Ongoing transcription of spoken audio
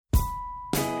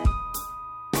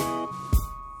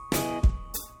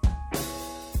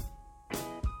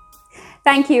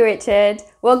Thank you, Richard.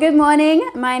 Well, good morning.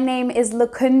 My name is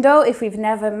Lukundo, if we've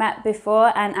never met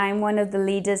before, and I'm one of the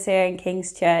leaders here in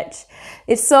King's Church.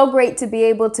 It's so great to be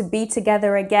able to be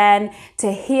together again,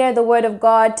 to hear the word of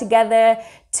God together,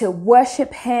 to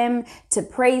worship Him, to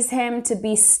praise Him, to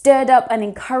be stirred up and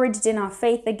encouraged in our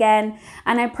faith again.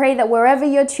 And I pray that wherever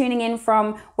you're tuning in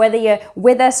from, whether you're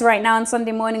with us right now on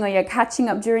Sunday morning or you're catching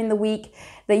up during the week,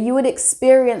 that you would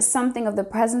experience something of the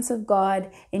presence of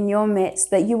God in your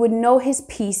midst, that you would know His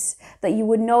peace, that you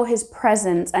would know His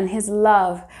presence and His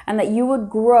love, and that you would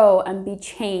grow and be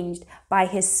changed by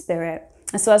His Spirit.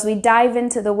 And so as we dive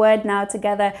into the word now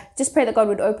together, just pray that God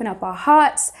would open up our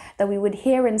hearts, that we would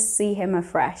hear and see Him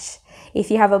afresh.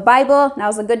 If you have a Bible,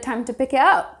 now's a good time to pick it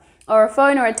up, or a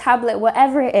phone or a tablet,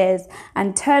 whatever it is,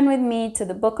 and turn with me to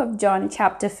the book of John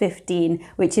chapter 15,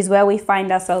 which is where we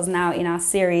find ourselves now in our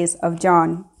series of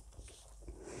John.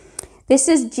 This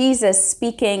is Jesus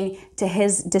speaking to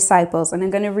His disciples, and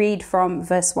I'm going to read from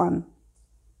verse 1.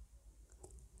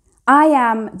 I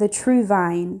am the true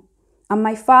vine, and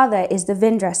my Father is the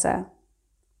vine dresser.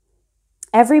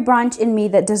 Every branch in me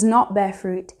that does not bear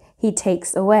fruit, He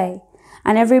takes away,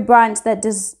 and every branch that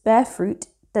does bear fruit,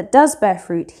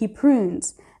 He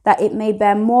prunes, that it may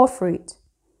bear more fruit.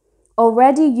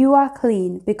 Already you are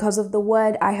clean because of the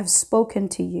word I have spoken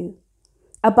to you.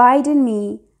 Abide in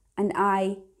me, and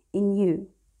I in you.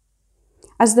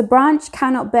 As the branch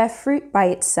cannot bear fruit by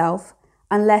itself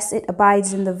unless it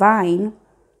abides in the vine,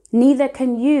 neither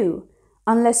can you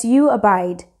unless you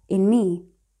abide in me.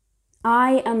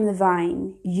 I am the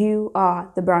vine, you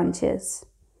are the branches.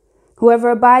 Whoever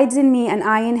abides in me and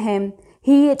I in him,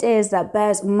 he it is that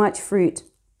bears much fruit.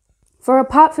 For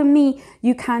apart from me,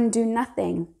 you can do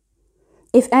nothing.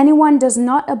 If anyone does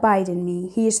not abide in me,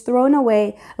 he is thrown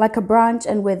away like a branch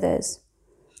and withers.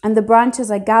 And the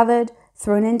branches are gathered,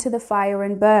 thrown into the fire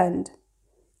and burned.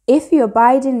 If you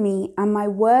abide in me and my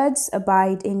words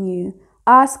abide in you,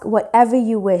 ask whatever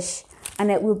you wish, and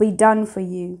it will be done for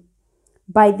you.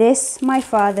 By this my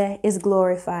Father is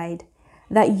glorified,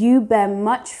 that you bear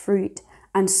much fruit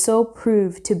and so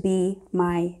prove to be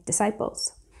my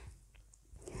disciples.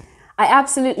 I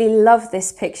absolutely love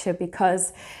this picture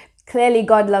because clearly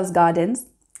God loves gardens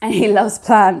and He loves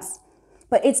plants.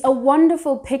 But it's a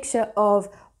wonderful picture of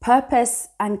purpose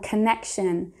and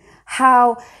connection.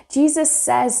 How Jesus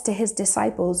says to His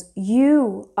disciples,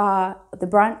 you are the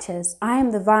branches, I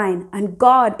am the vine, and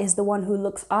God is the one who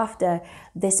looks after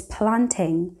this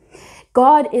planting.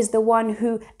 God is the one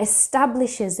who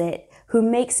establishes it, who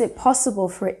makes it possible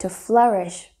for it to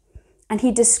flourish. And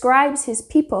He describes His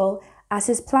people as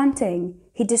His planting.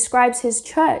 He describes His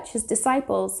church, His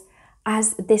disciples,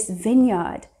 as this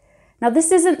vineyard. Now,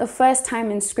 this isn't the first time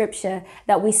in Scripture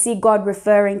that we see God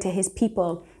referring to His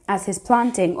people as His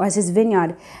planting or as His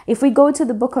vineyard. If we go to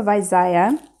the book of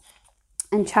Isaiah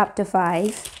and chapter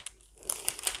 5,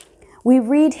 we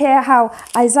read here how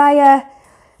Isaiah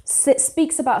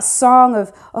speaks about a song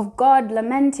of God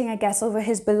lamenting, I guess, over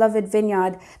His beloved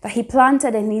vineyard that He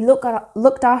planted and He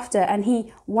looked after, and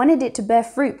He wanted it to bear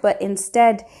fruit, but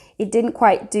instead it didn't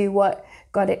quite do what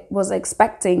God was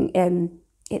expecting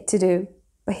it to do.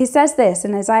 But He says this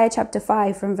in Isaiah chapter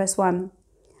 5 from verse 1.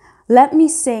 Let me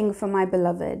sing for my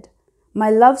beloved, my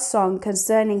love song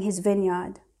concerning his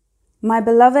vineyard. My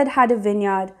beloved had a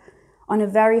vineyard on a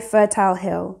very fertile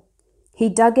hill. He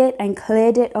dug it and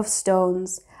cleared it of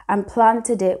stones and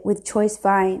planted it with choice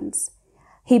vines.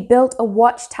 He built a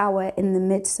watchtower in the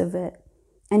midst of it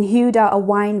and hewed out a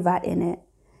wine vat in it.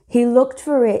 He looked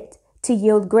for it to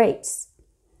yield grapes,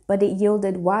 but it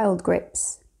yielded wild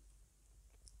grapes.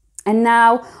 And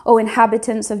now, O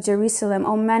inhabitants of Jerusalem,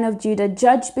 O men of Judah,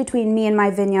 judge between me and my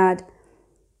vineyard.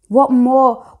 What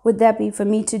more would there be for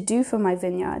me to do for my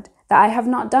vineyard that I have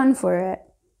not done for it?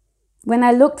 When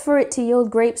I looked for it to yield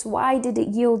grapes, why did it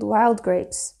yield wild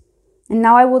grapes? And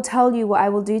now I will tell you what I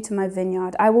will do to my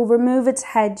vineyard. I will remove its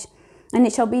hedge, and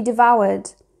it shall be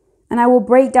devoured. And I will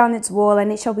break down its wall,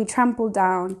 and it shall be trampled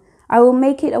down. I will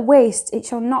make it a waste, it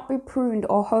shall not be pruned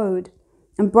or hoed.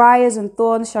 And briars and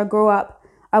thorns shall grow up.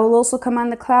 I will also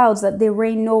command the clouds that there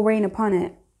rain no rain upon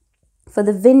it. For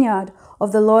the vineyard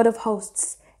of the Lord of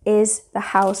hosts is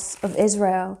the house of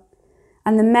Israel,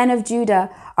 and the men of Judah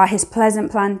are His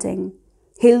pleasant planting.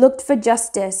 He looked for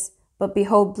justice, but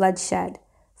behold bloodshed,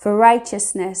 for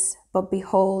righteousness, but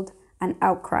behold an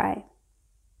outcry.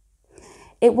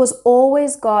 It was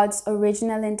always God's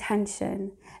original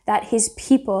intention that His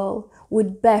people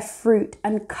would bear fruit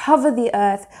and cover the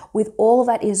earth with all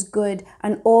that is good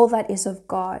and all that is of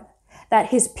God. that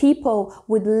his people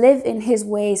would live in his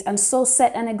ways and so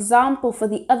set an example for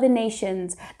the other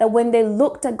nations, that when they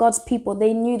looked at God's people,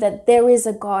 they knew that there is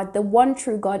a God. The one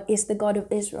true God is the God of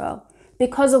Israel.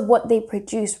 Because of what they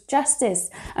produce, justice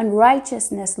and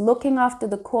righteousness, looking after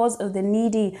the cause of the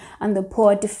needy and the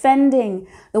poor, defending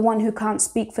the one who can't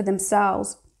speak for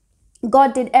themselves.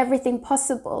 God did everything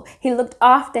possible. He looked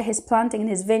after his planting in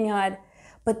his vineyard,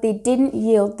 but they didn't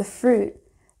yield the fruit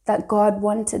that God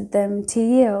wanted them to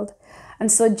yield.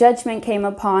 And so judgment came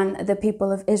upon the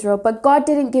people of Israel. But God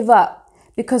didn't give up,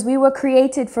 because we were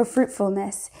created for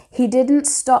fruitfulness. He didn't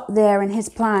stop there in his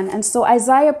plan. And so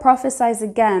Isaiah prophesies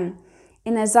again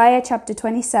in Isaiah chapter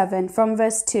 27 from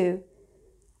verse 2.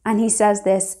 And he says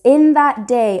this, "In that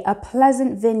day, a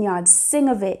pleasant vineyard, sing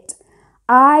of it.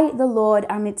 I, the Lord,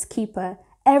 am its keeper.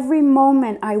 Every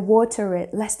moment I water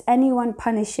it, lest anyone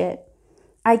punish it.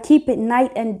 I keep it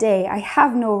night and day. I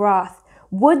have no wrath.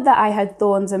 Would that I had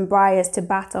thorns and briars to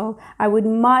battle. I would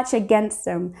march against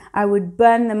them. I would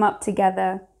burn them up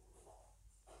together.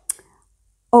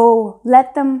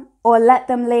 Let them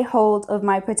lay hold of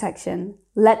my protection.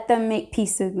 Let them make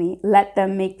peace with me. Let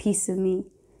them make peace with me.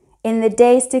 In the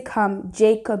days to come,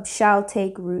 Jacob shall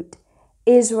take root.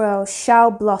 Israel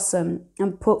shall blossom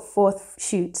and put forth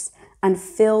shoots and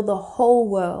fill the whole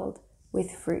world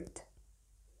with fruit."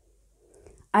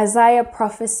 Isaiah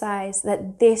prophesies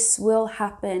that this will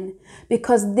happen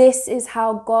because this is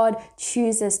how God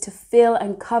chooses to fill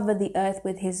and cover the earth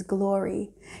with his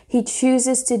glory. He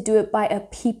chooses to do it by a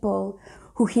people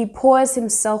who he pours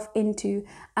himself into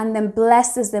and then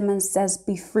blesses them and says,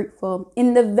 "Be fruitful."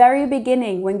 In the very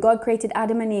beginning, when God created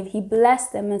Adam and Eve, he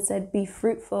blessed them and said, "Be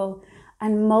fruitful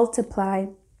and multiply."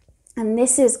 And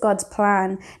this is God's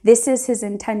plan. This is his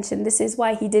intention. This is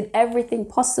why he did everything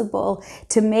possible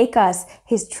to make us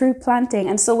his true planting.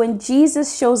 And so when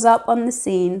Jesus shows up on the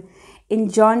scene in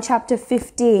John chapter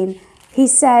 15, he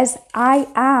says, "I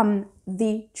am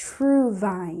the true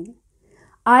vine.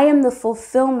 I am the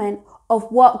fulfillment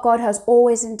of what God has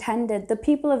always intended." The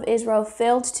people of Israel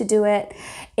failed to do it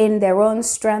in their own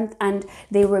strength, and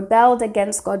they rebelled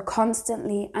against God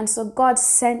constantly. And so God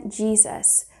sent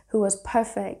Jesus, who was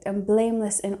perfect and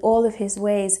blameless in all of his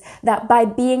ways, that by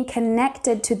being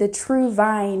connected to the true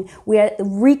vine, we are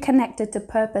reconnected to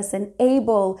purpose and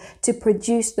able to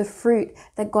produce the fruit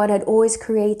that God had always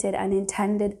created and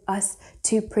intended us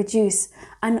to produce.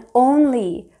 And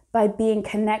only by being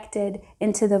connected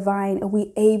into the vine are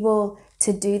we able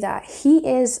to do that. He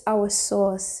is our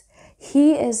source.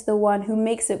 He is the one who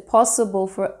makes it possible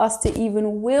for us to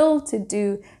even will to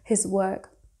do his work.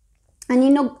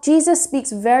 And Jesus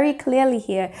speaks very clearly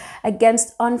here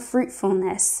against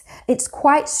unfruitfulness. It's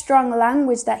quite strong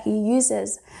language that he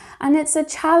uses. And it's a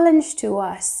challenge to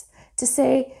us to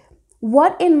say,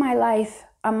 what in my life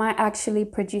am I actually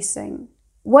producing?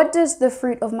 What does the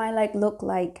fruit of my life look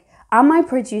like? Am I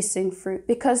producing fruit?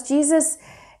 Because Jesus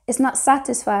is not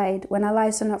satisfied when our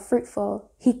lives are not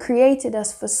fruitful. He created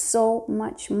us for so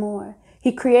much more.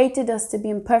 He created us to be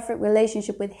in perfect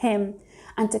relationship with him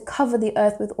and to cover the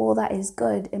earth with all that is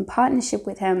good in partnership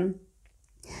with him.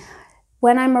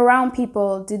 When I'm around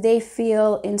people, do they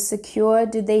feel insecure?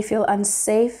 Do they feel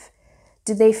unsafe?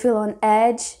 Do they feel on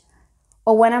edge?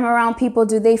 Or when I'm around people,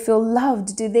 do they feel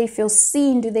loved? Do they feel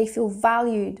seen? Do they feel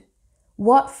valued?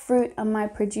 What fruit am I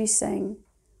producing?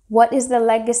 What is the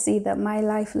legacy that my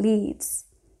life leads?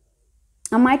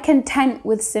 Am I content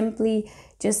with simply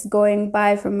just going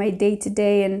by from my day to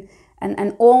day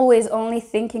and always only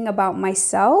thinking about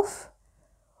myself?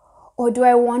 Or do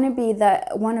I want to be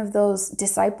one of those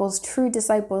disciples, true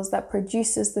disciples, that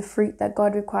produces the fruit that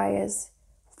God requires?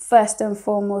 First and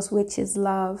foremost, which is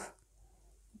love.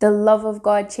 The love of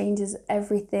God changes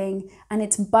everything. And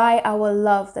it's by our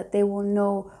love that they will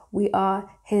know we are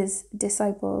his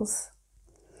disciples.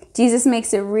 Jesus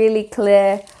makes it really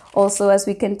clear also as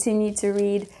we continue to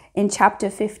read in chapter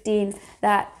 15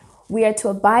 that we are to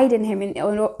abide in him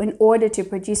in order to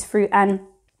produce fruit. And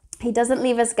he doesn't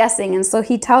leave us guessing. And so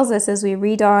he tells us as we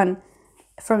read on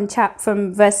from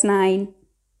verse 9,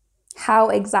 how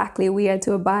exactly we are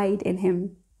to abide in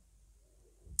him.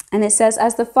 And it says,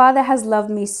 "As the Father has loved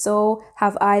me, so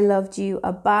have I loved you.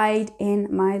 Abide in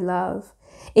my love.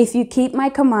 If you keep my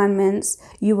commandments,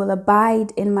 you will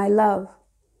abide in my love,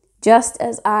 just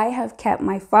as I have kept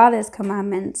my Father's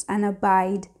commandments and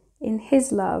abide in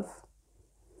his love.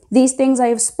 These things I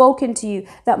have spoken to you,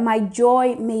 that my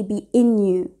joy may be in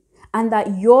you, and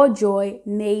that your joy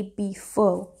may be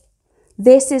full.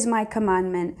 This is my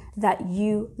commandment, that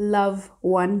you love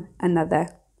one another.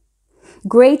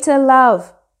 Greater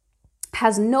love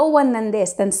has no one than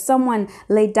this, than someone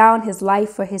laid down his life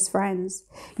for his friends.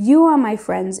 You are my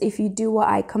friends if you do what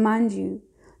I command you.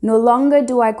 No longer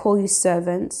do I call you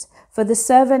servants, for the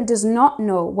servant does not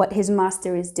know what his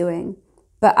master is doing.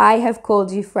 But I have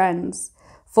called you friends,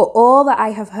 for all that I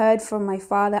have heard from my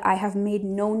Father I have made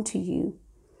known to you.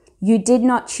 You did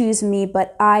not choose me,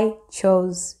 but I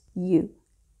chose you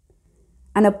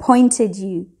and appointed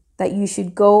you that you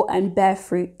should go and bear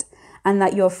fruit, and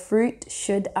that your fruit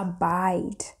should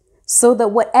abide, so that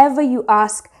whatever you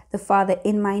ask the Father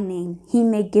in my name, he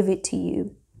may give it to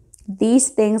you. These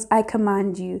things I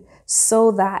command you,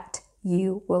 so that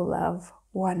you will love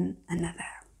one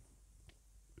another.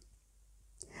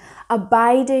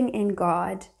 Abiding in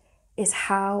God is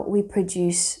how we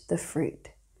produce the fruit.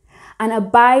 And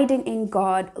abiding in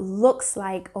God looks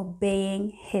like obeying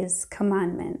his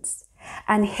commandments.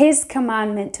 And his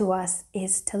commandment to us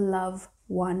is to love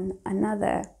one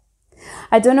another.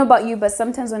 I don't know about you, but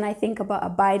sometimes when I think about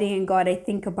abiding in God, I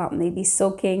think about maybe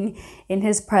soaking in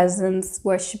his presence,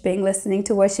 worshiping, listening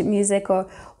to worship music, or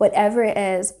whatever it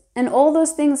is. And all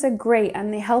those things are great,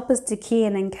 and they help us to key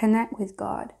in and connect with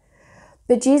God.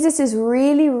 But Jesus is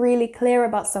really, really clear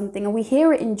about something, and we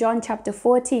hear it in John chapter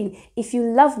 14. If you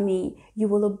love me, you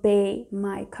will obey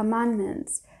my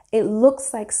commandments. It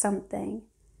looks like something.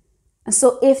 And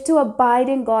so if to abide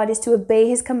in God is to obey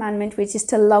his commandment, which is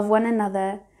to love one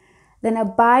another, then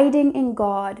abiding in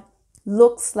God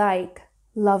looks like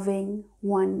loving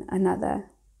one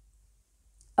another.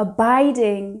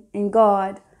 Abiding in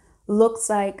God looks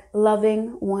like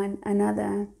loving one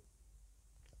another.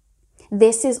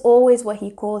 This is always what he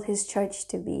called his church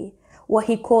to be, what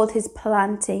he called his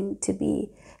planting to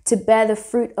be, to bear the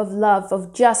fruit of love,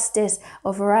 of justice,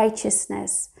 of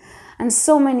righteousness. And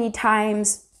so many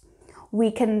times we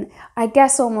can, I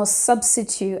guess, almost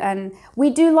substitute, and we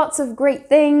do lots of great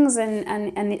things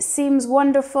and it seems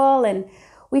wonderful, and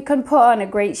we can put on a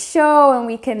great show, and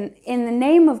we can, in the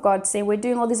name of God, say we're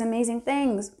doing all these amazing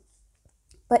things.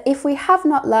 But if we have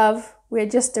not love, we're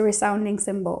just a resounding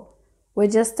cymbal. We're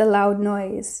just a loud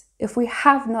noise. If we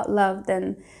have not love,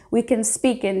 then we can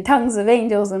speak in tongues of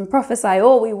angels and prophesy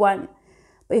all we want.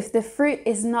 But if the fruit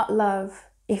is not love,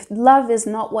 if love is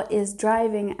not what is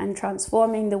driving and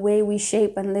transforming the way we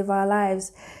shape and live our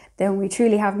lives, then we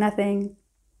truly have nothing.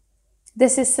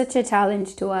 This is such a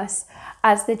challenge to us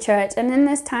as the church. And in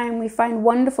this time, we find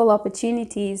wonderful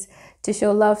opportunities to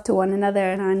show love to one another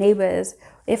and our neighbors.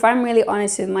 If I'm really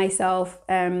honest with myself,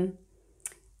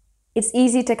 it's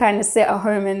easy to kind of sit at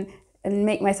home and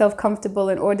make myself comfortable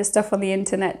and order stuff on the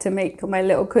internet to make my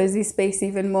little cozy space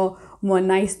even more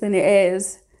nice than it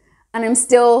is. And I'm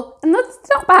still, and that's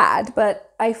not bad,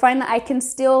 but I find that I can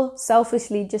still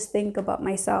selfishly just think about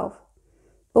myself.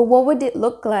 But what would it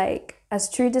look like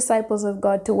as true disciples of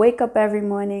God to wake up every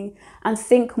morning and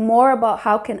think more about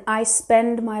how can I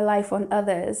spend my life on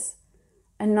others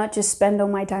and not just spend all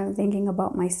my time thinking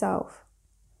about myself?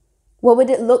 What would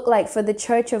it look like for the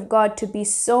church of God to be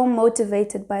so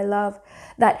motivated by love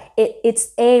that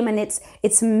its aim and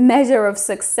its measure of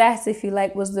success, if you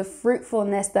like, was the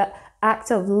fruitfulness that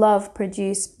act of love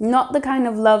produce? Not the kind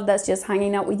of love that's just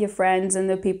hanging out with your friends and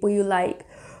the people you like,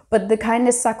 but the kind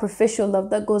of sacrificial love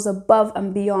that goes above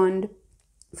and beyond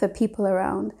for people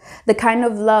around. The kind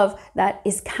of love that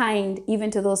is kind even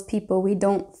to those people we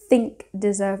don't think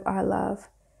deserve our love.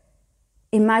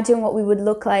 Imagine what we would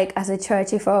look like as a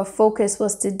church if our focus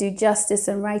was to do justice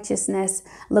and righteousness,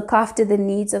 look after the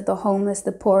needs of the homeless,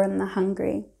 the poor, and the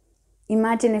hungry.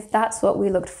 Imagine if that's what we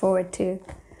looked forward to.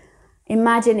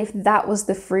 Imagine if that was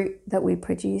the fruit that we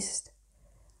produced.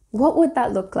 What would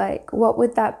that look like? What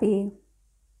would that be?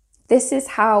 This is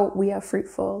how we are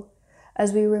fruitful.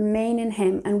 As we remain in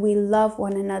him and we love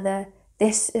one another,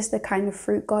 this is the kind of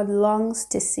fruit God longs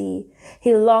to see.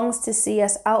 He longs to see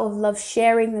us out of love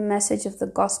sharing the message of the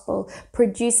gospel,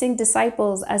 producing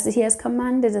disciples as he has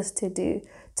commanded us to do,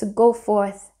 to go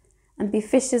forth and be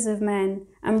fishers of men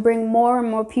and bring more and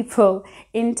more people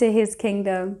into his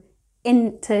kingdom,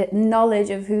 into knowledge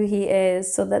of who he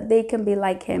is, so that they can be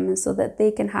like him and so that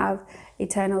they can have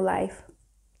eternal life.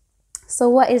 So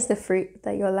what is the fruit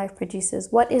that your life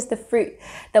produces? What is the fruit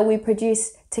that we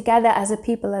produce together as a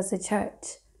people, as a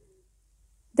church?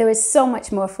 There is so much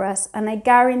more for us, and I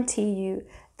guarantee you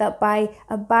that by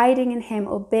abiding in him,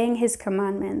 obeying his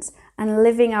commandments, and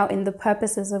living out in the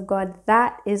purposes of God,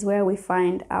 that is where we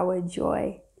find our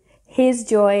joy. His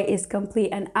joy is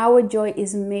complete and our joy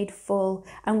is made full,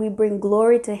 and we bring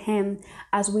glory to him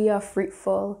as we are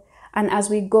fruitful and as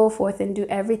we go forth and do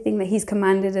everything that he's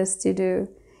commanded us to do,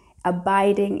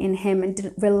 abiding in him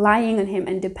and relying on him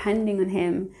and depending on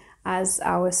him as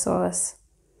our source.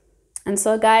 And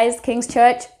so, guys, King's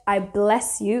Church, I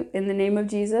bless you in the name of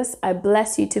Jesus. I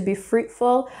bless you to be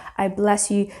fruitful. I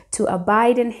bless you to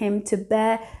abide in him, to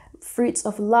bear fruits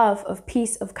of love, of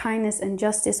peace, of kindness, and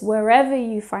justice wherever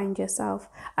you find yourself.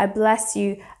 I bless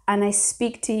you and I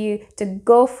speak to you to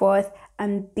go forth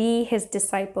and be his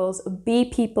disciples, be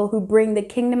people who bring the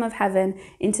kingdom of heaven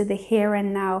into the here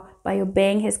and now by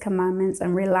obeying his commandments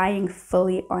and relying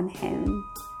fully on him.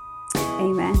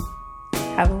 Amen.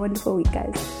 Have a wonderful week,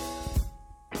 guys.